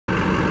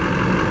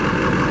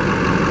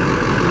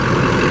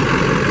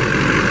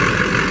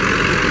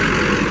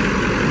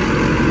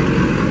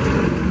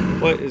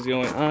What is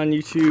going on,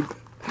 YouTube?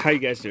 How you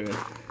guys doing?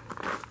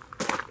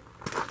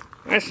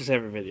 That's just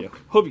every video.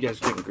 Hope you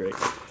guys are doing great.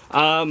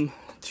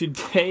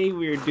 Today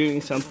we are doing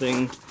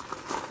something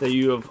that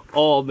you have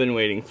all been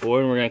waiting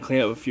for, and we're going to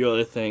clean up a few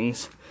other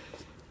things.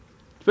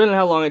 Depending on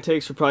how long it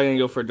takes, we're probably going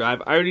to go for a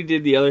drive. I already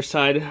did the other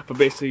side, but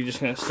basically you're just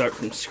going to start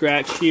from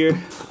scratch here.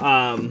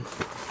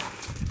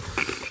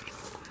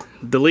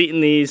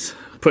 Deleting these,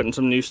 putting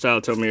some new style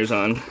toe mirrors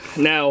on.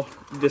 Now,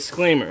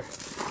 disclaimer,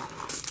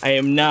 I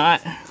am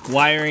not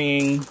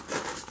wiring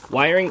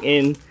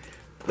in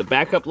the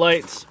backup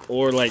lights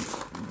or like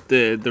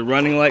the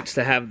running lights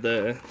to have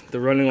the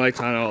running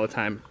lights on all the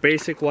time.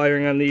 Basic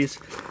wiring on these,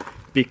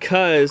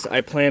 because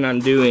I plan on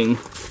doing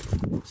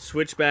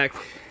switchback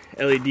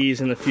LEDs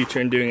in the future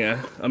and doing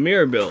a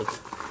mirror build.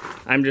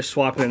 I'm just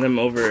swapping them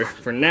over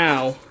for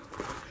now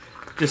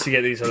just to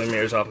get these other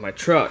mirrors off my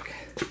truck.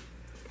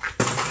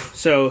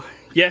 So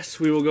yes,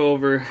 we will go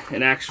over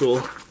an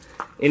actual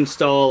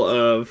install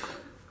of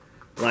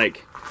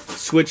like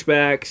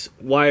switchbacks,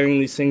 wiring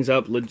these things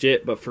up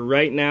legit, but for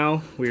right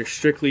now we're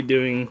strictly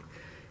doing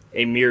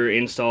a mirror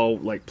install,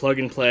 like plug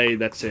and play.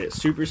 That's it.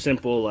 Super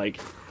simple, like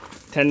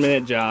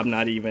 10-minute job,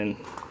 not even.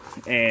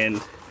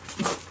 And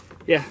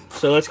yeah,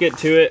 so let's get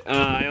to it.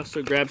 I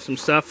also grabbed some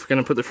stuff.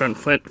 Gonna put the front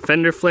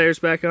fender flares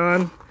back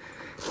on,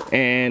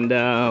 and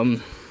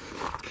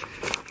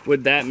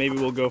with that, maybe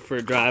we'll go for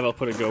a drive. I'll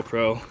put a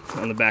GoPro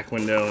on the back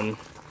window and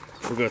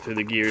we'll go through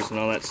the gears and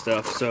all that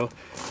stuff. So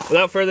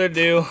without further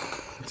ado,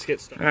 let's get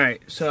started.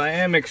 Alright, so I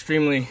am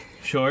extremely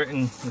short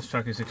and this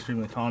truck is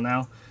extremely tall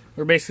now.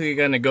 We're basically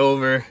going to go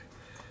over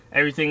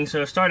everything. So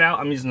to start out,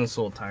 I'm using this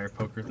little tire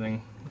poker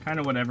thing. Kind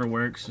of whatever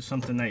works. Just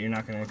something that you're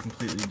not going to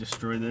completely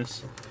destroy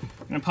this.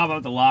 I'm going to pop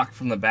out the lock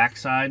from the back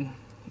side.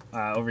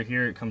 Over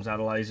here it comes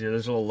out a lot easier.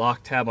 There's a little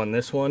lock tab on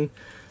this one.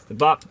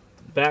 The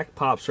back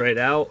pops right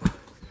out.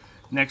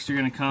 Next you're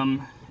going to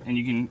come and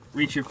you can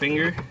reach your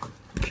finger.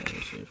 Let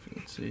me see if you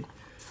can see.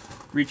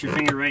 Reach your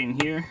finger right in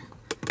here.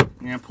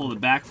 You're going to pull the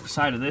back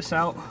side of this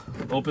out,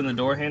 open the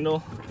door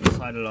handle, and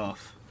slide it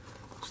off.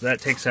 So that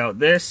takes out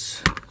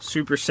this.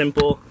 Super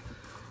simple.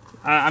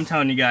 I'm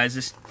telling you guys,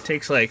 this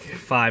takes like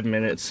 5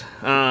 minutes.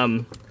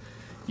 You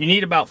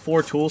need about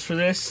 4 tools for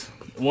this.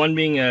 One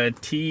being a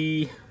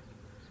T20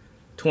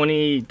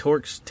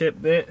 Torx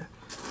tip bit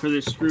for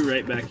this screw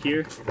right back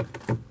here.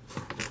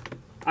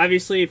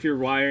 Obviously, if you're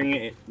wiring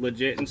it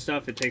legit and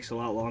stuff, it takes a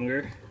lot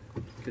longer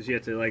because you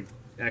have to like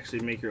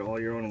actually make all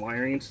your own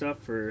wiring and stuff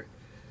for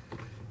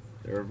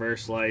the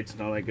reverse lights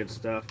and all that good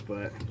stuff.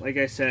 But like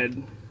I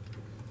said,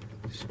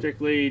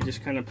 strictly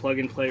just kind of plug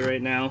and play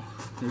right now.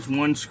 There's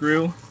one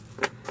screw.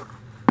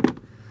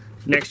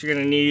 Next you're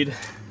going to need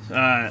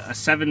a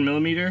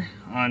 7mm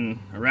on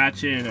a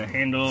ratchet, a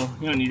handle.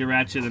 You don't need a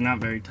ratchet, they're not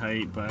very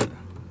tight, but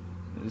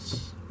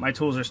my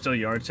tools are still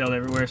yard saled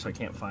everywhere, so I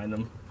can't find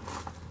them.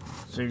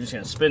 So you're just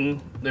going to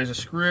spin. There's a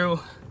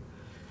screw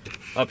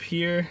up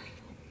here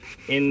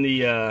in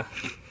the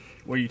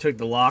where you took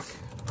the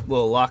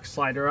little lock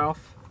slider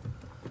off.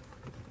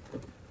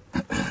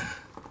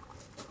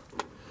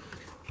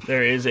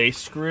 There is a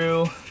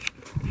screw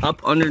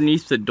up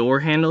underneath the door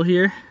handle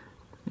here.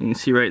 You can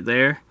see right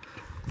there.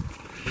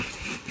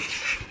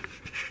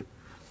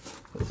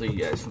 Hopefully you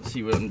guys can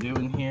see what I'm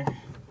doing here.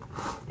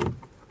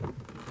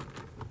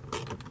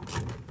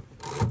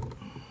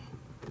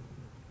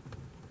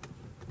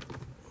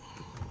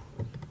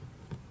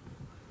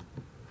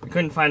 I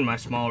couldn't find my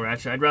small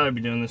ratchet. I'd rather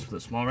be doing this with a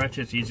small ratchet.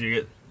 It's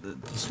easier to get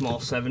the small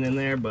 7 in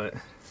there, but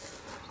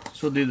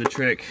this will do the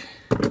trick.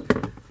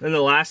 Then the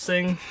last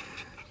thing,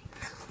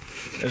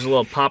 there's a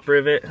little pop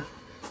rivet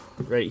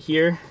right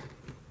here.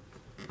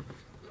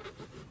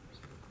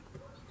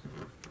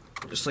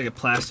 Just like a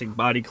plastic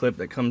body clip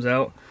that comes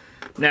out.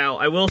 Now,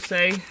 I will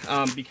say,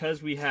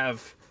 because we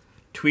have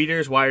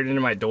tweeters wired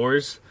into my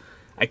doors,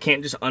 I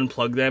can't just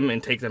unplug them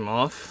and take them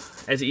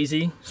off as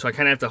easy. So I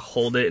kind of have to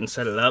hold it and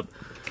set it up.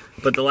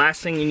 But the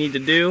last thing you need to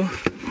do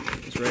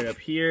is right up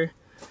here.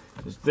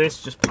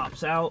 This just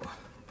pops out.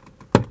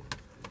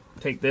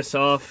 Take this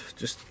off,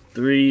 just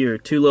 3 or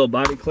 2 little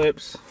body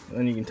clips, and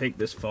then you can take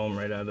this foam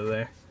right out of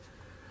there.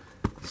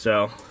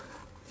 So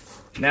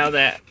now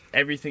that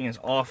everything is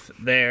off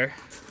there,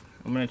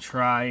 I'm going to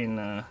try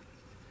and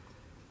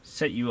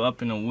set you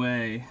up in a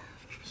way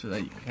so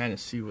that you can kind of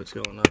see what's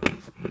going on. I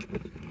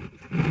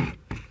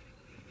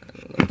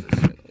don't know if this is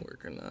going to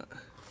work or not.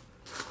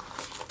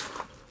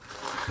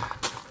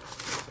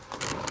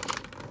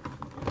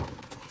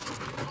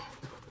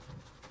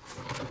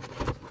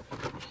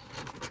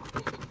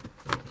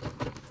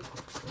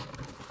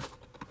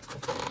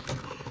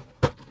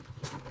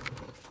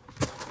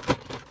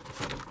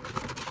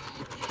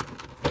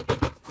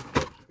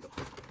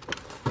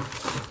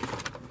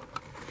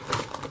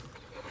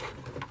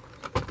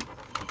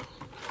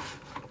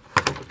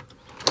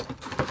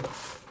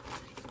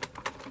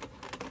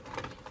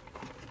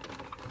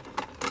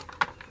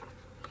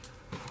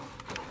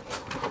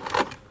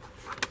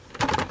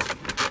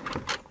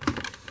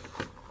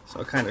 So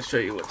I'll kind of show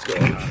you what's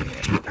going on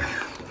here.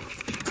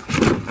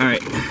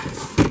 Alright,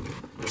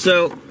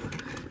 so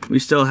we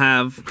still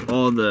have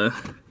all the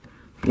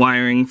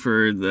wiring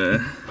for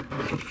the,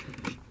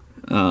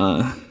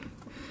 I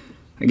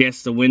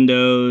guess the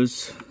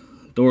windows,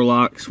 door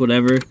locks,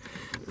 whatever.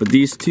 But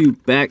these two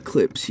back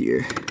clips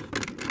here,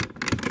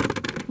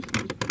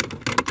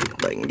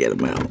 if I can get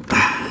them out,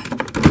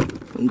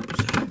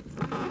 oops,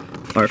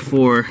 are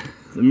for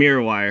the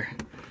mirror wire.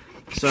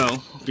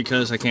 So,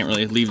 because I can't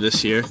really leave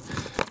this here,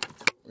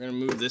 we're gonna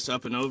move this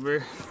up and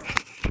over.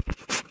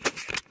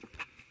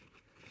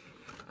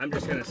 I'm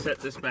just gonna set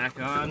this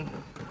back on.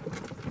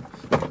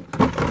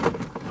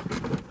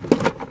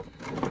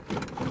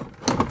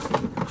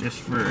 Just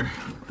for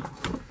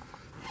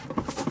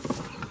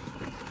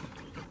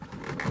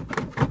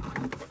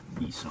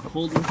these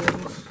holding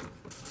things.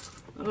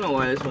 I don't know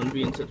why this one's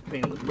being such a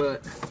pain in the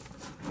butt.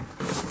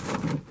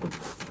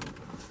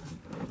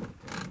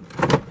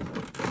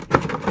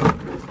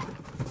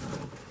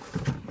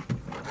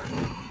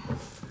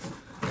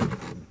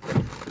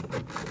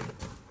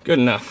 Good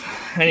enough.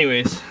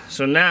 Anyways,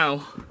 so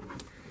now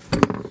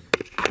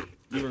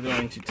you are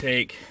going to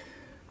take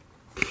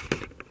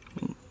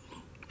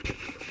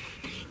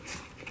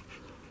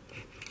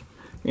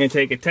a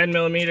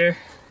 10mm.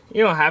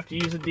 You don't have to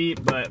use a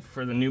deep, but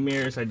for the new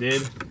mirrors I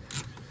did.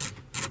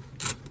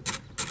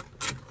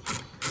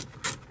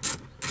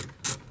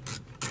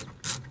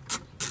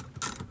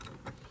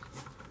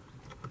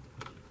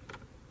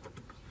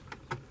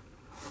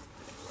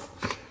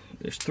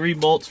 There's 3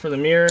 bolts for the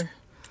mirror.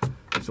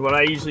 So what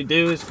I usually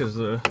do is, because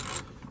the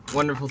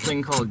wonderful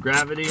thing called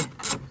gravity,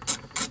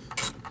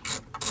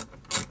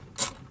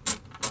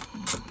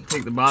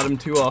 take the bottom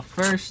 2 off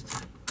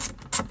first.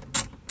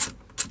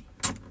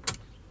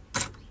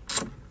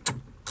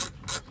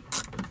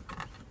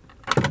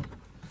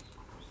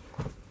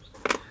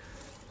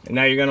 And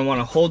now you're going to want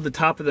to hold the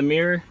top of the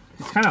mirror.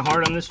 It's kind of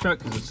hard on this truck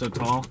because it's so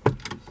tall.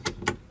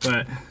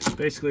 But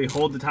basically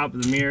hold the top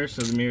of the mirror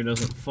so the mirror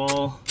doesn't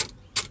fall.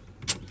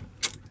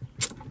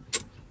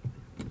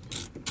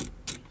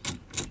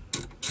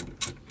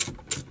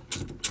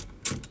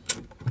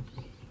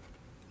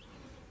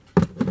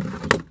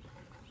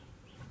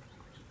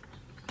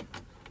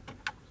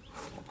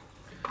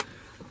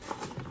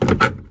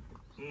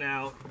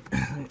 Now,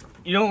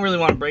 you don't really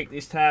want to break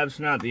these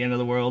tabs, not the end of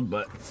the world,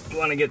 but you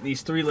want to get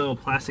these 3 little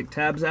plastic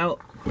tabs out,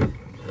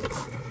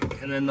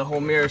 and then the whole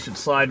mirror should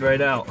slide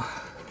right out.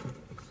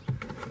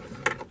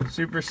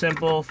 Super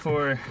simple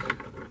for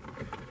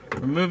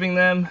removing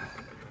them.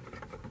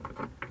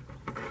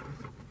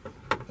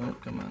 Oh,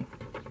 come on.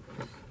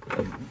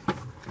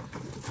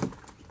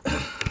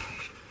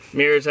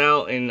 Mirror's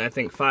out in, I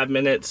think, 5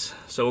 minutes,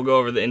 so we'll go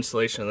over the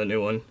installation of the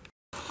new one.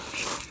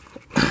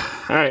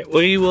 Alright,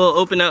 we will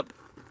open up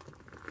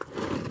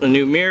the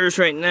new mirrors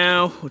right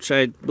now, which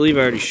I believe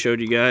I already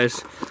showed you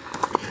guys.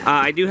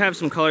 I do have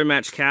some color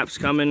match caps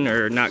coming,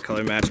 or not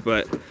color match,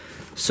 but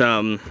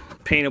some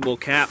paintable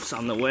caps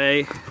on the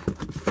way.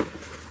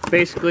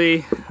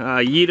 Basically,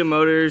 Yita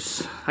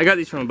Motors, I got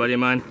these from a buddy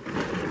of mine,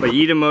 but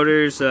Yita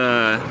Motors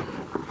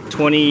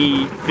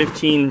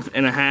 2015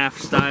 and a half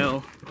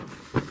style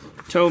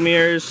tow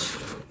mirrors.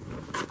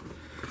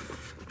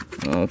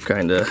 Oh,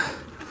 kinda.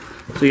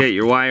 So you got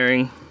your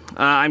wiring.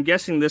 I'm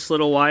guessing this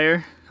little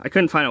wire, I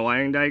couldn't find a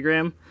wiring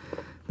diagram.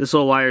 This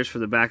little wire is for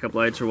the backup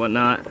lights or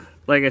whatnot.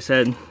 Like I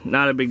said,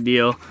 not a big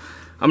deal.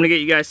 I'm gonna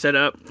get you guys set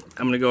up.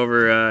 I'm gonna go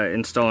over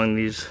installing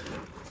these.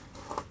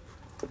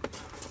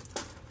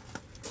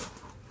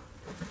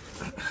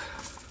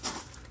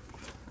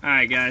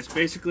 Alright guys,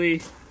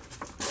 basically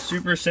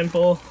super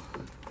simple.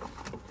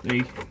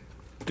 They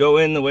go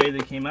in the way they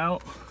came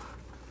out.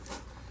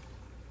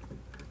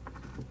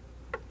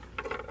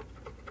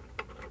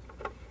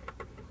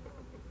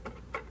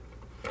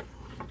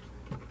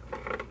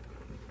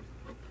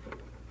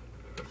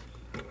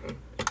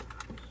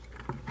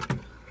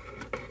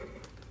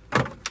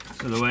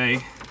 So the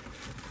way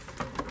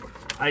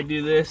I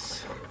do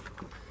this,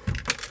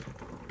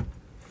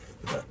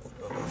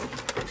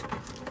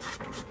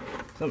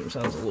 something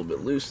sounds a little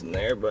bit loose in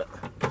there, but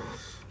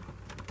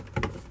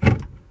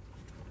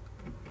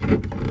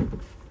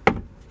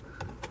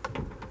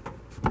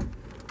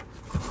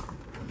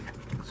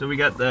so we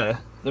got the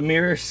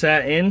mirror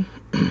set in.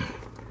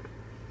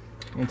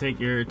 And take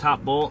your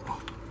top bolt,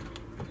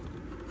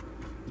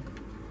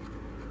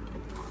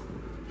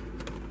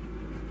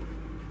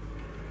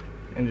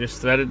 and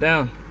just thread it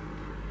down.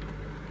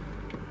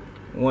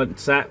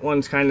 Once that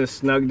one's kind of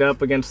snugged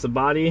up against the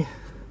body,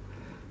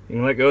 you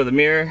can let go of the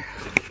mirror.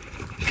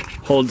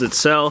 Holds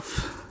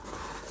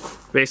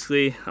itself.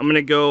 Basically, I'm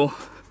gonna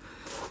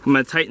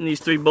tighten these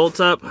 3 bolts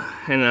up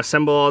and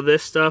assemble all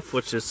this stuff,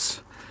 which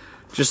is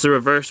just the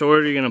reverse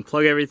order. You're gonna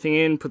plug everything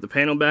in, put the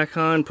panel back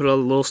on, put all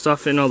the little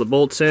stuff in, all the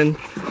bolts in,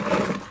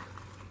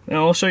 and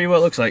I'll show you what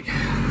it looks like.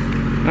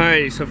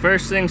 Alrighty, so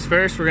first things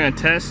first, we're gonna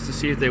test to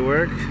see if they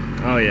work.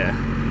 Oh yeah,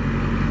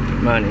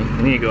 money.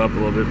 I need to go up a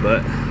little bit,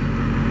 but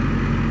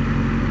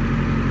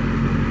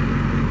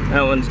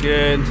that one's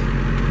good. I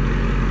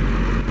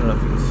don't know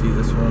if you can see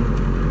this one.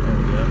 There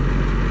we go.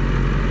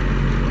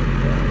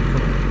 Yeah,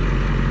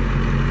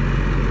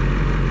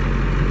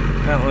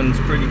 That one's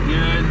pretty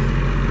good.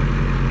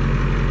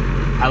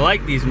 I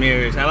like these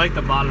mirrors. I like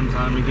the bottoms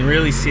on them. You can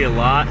really see a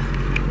lot.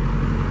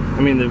 I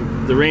mean,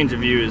 the range of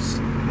view is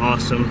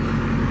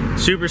awesome.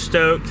 Super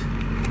stoked.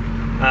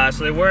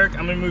 So they work.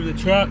 I'm gonna move the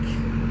truck.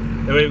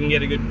 That way we can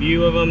get a good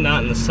view of them,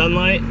 not in the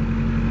sunlight.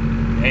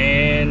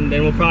 And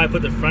then we'll probably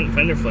put the front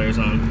fender flares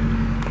on.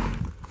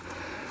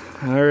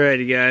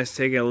 Alrighty guys,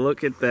 take a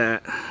look at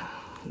that.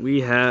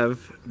 We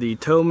have the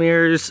tow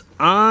mirrors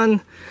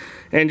on.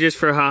 And just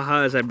for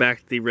haha, I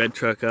backed the red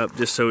truck up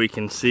just so we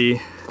can see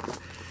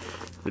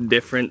the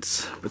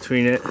difference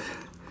between it.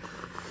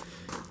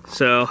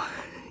 So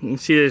you can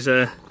see there's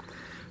a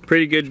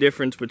pretty good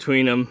difference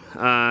between them.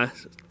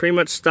 Pretty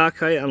much stock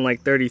height on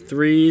like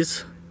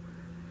 33s.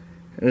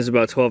 And there's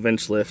about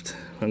 12-inch lift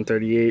on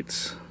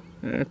 38s.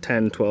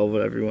 10, 12,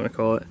 whatever you want to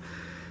call it.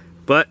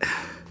 But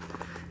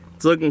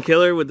it's looking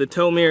killer with the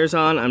tow mirrors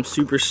on. I'm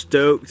super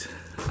stoked.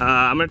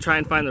 I'm gonna try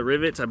and find the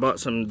rivets. I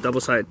bought some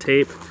double-sided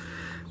tape.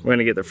 We're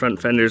gonna get the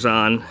front fenders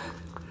on,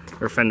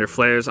 or fender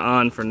flares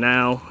on for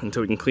now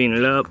until we can clean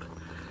it up.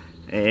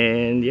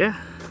 And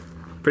yeah,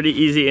 pretty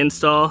easy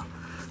install.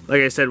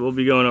 Like I said, we'll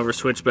be going over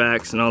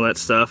switchbacks and all that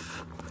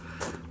stuff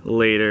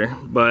later.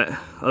 But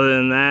other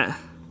than that,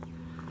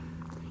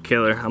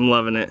 killer. I'm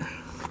loving it.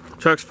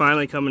 Truck's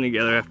finally coming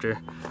together after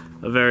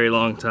a very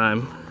long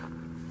time.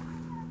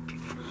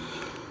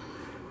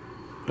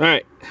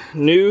 Alright,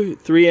 new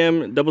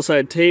 3M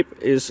double-sided tape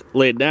is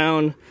laid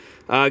down.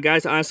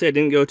 Guys, honestly, I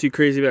didn't go too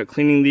crazy about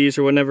cleaning these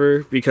or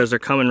whatever because they're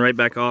coming right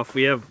back off.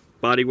 We have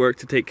body work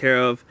to take care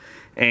of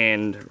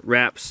and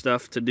wrap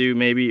stuff to do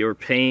maybe, or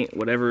paint,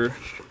 whatever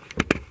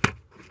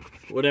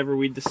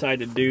we decide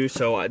to do.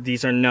 So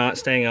these are not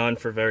staying on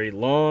for very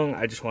long.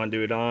 I just want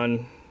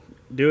to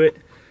do it,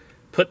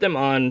 put them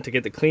on to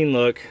get the clean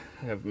look,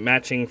 have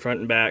matching front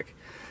and back.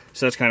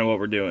 So that's kind of what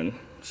we're doing.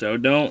 So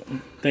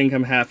don't think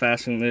I'm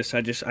half-assing this.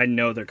 I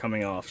know they're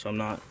coming off, so I'm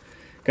not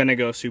gonna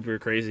go super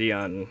crazy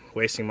on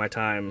wasting my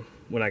time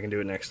when I can do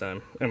it next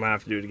time. I might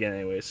have to do it again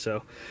anyways.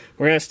 So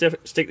we're gonna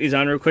stick these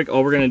on real quick.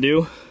 All we're gonna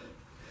do,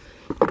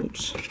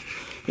 oops,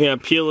 you're gonna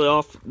peel it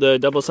off the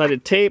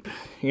double-sided tape.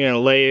 You're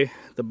gonna lay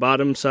the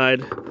bottom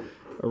side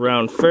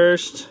around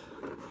first,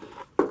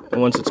 and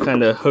once it's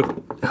kind of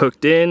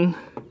hooked in,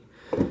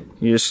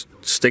 you just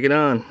stick it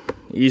on.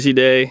 Easy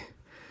day,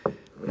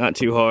 not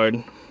too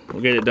hard.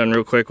 We'll get it done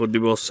real quick. We'll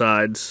do both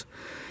sides,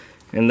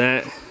 and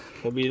that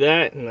will be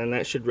that, and then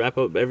that should wrap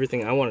up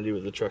everything I want to do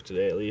with the truck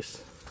today, at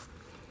least.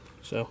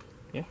 So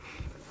yeah.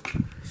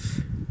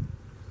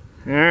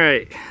 All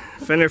right,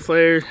 fender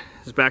flare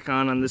is back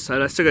on this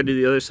side. I still gotta do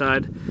the other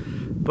side,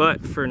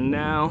 but for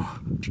now,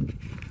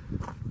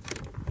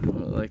 I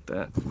like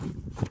that.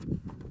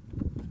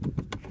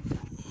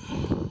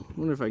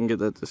 Wonder if I can get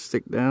that to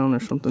stick down or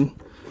something.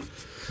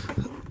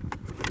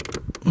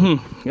 Gonna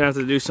have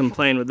to do some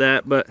playing with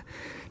that, but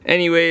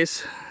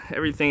anyways,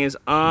 everything is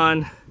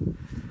on,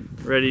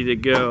 ready to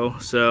go.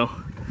 So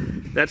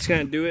that's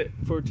gonna do it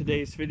for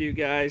today's video,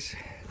 guys.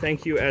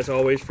 Thank you as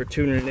always for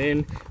tuning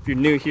in. If you're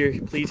new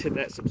here, please hit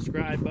that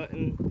subscribe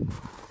button,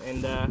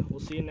 and we'll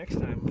see you next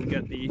time. We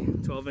got the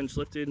 12-inch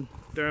lifted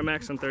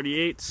Duramax on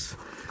 38s.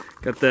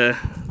 Got the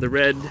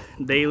red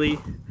daily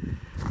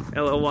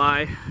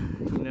LLY,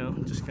 you know,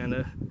 just kind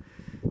of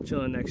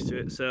chilling next to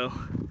it. So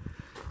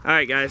all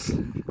right, guys,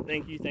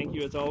 thank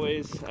you as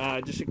always.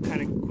 Just a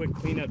kind of quick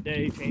cleanup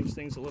day, change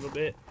things a little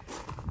bit,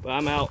 but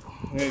I'm out.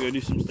 I'm gonna go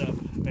do some stuff.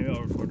 Maybe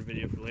I'll record a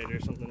video for later or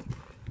something.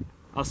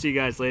 I'll see you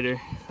guys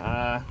later.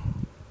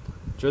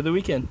 Enjoy the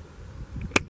weekend.